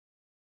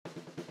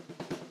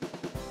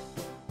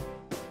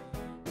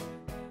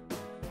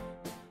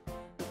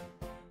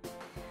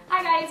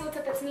Hi guys, what's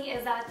up? It's me,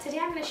 Izza. Today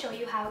I'm going to show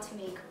you how to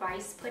make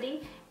rice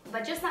pudding,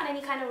 but just not any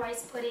kind of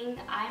rice pudding.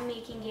 I'm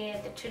making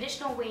it the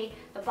traditional way,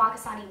 the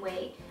Pakistani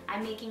way.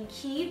 I'm making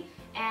kheer,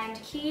 and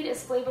kheer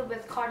is flavored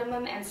with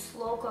cardamom and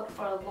slow cooked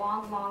for a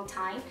long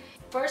time.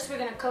 First we're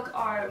going to cook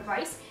our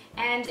rice,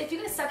 and if you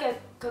guys suck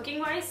at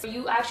cooking rice,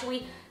 you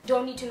actually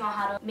don't need to know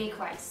how to make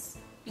rice.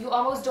 You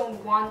almost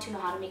don't want to know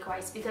how to make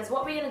rice, because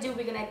what we're going to do,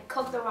 we're going to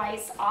cook the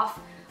rice off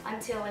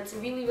until it's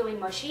really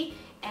mushy,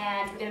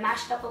 and we're going to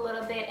mash it up a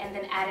little bit and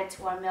then add it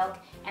to our milk,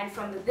 and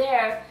from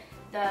there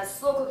the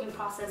slow cooking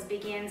process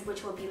begins,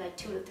 which will be like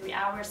 2 to 3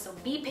 hours. So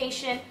be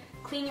patient,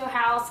 clean your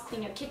house,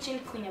 clean your kitchen,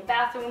 clean your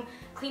bathroom,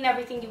 clean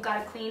everything you've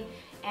got to clean,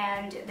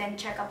 and then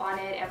check up on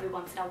it every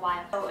once in a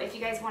while. So if you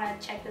guys want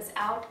to check this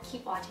out,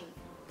 keep watching.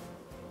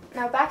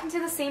 Now back into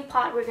the same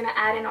pot, we're going to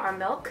add in our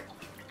milk,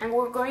 and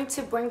we're going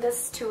to bring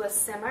this to a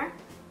simmer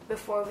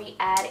before we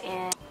add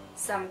in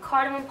some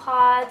cardamom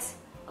pods,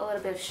 a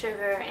little bit of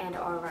sugar, and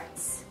our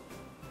rice.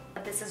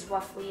 This is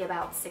roughly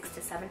about 6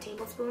 to 7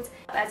 tablespoons.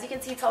 As you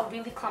can see, it's all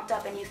really clumped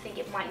up and you think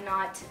it might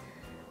not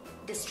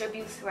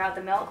distribute throughout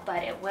the milk,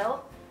 but it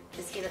will.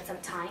 Just give it some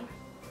time.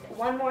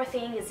 One more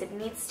thing is it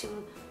needs to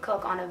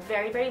cook on a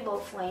very low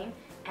flame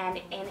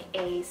and in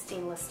a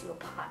stainless steel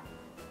pot.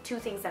 2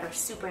 things that are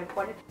super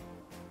important.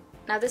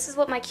 Now this is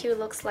what my kheer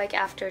looks like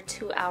after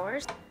 2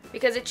 hours,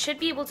 because it should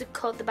be able to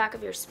coat the back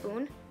of your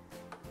spoon,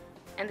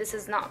 and this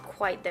is not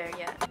quite there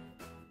yet.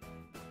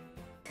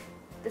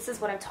 This is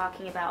what I'm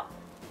talking about.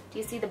 Do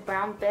you see the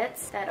brown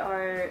bits that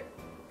are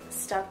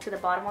stuck to the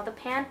bottom of the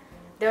pan?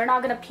 They're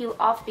not going to peel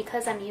off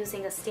because I'm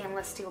using a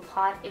stainless steel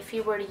pot. If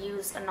you were to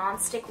use a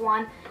non-stick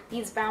one,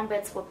 these brown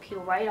bits will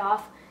peel right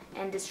off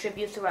and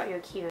distribute throughout your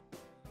kheer.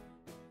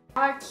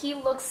 Our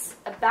kheer looks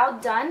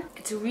about done.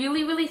 It's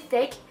really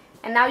thick,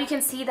 and now you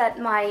can see that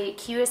my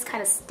kheer is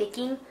kind of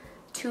sticking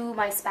to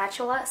my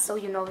spatula, so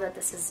you know that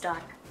this is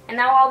done. And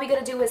now all we're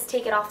going to do is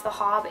take it off the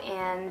hob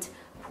and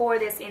pour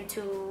this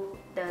into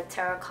the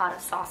terracotta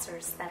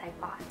saucers that I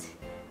bought,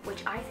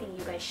 which I think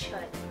you guys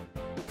should.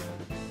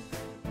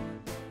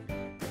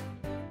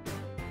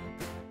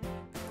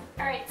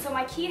 Alright, so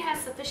my kheer has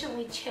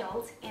sufficiently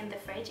chilled in the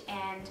fridge,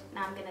 and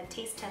now I'm gonna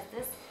taste test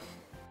this.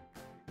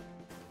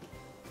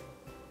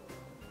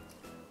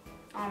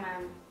 Oh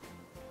man.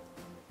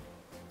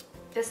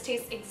 This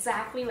tastes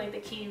exactly like the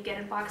kheer you get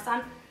in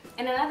Pakistan.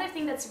 And another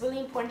thing that's really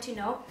important to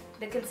know,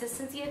 the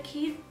consistency of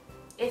kheer.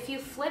 If you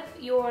flip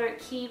your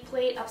kheer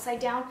plate upside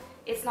down,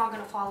 it's not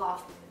going to fall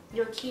off.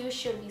 Your kheer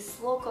should be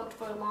slow cooked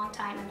for a long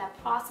time, and that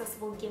process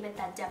will give it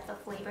that depth of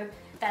flavor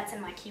that's in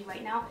my kheer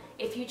right now.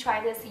 If you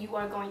try this, you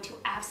are going to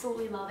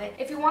absolutely love it.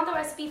 If you want the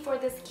recipe for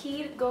this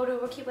kheer, go to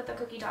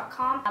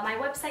rookiewithacookie.com. My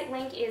website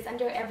link is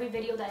under every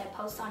video that I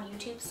post on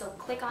YouTube, so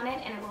click on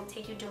it and it will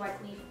take you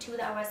directly to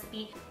that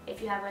recipe.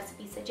 If you have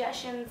recipe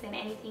suggestions and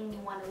anything you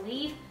want to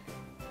leave,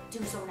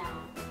 do so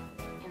now.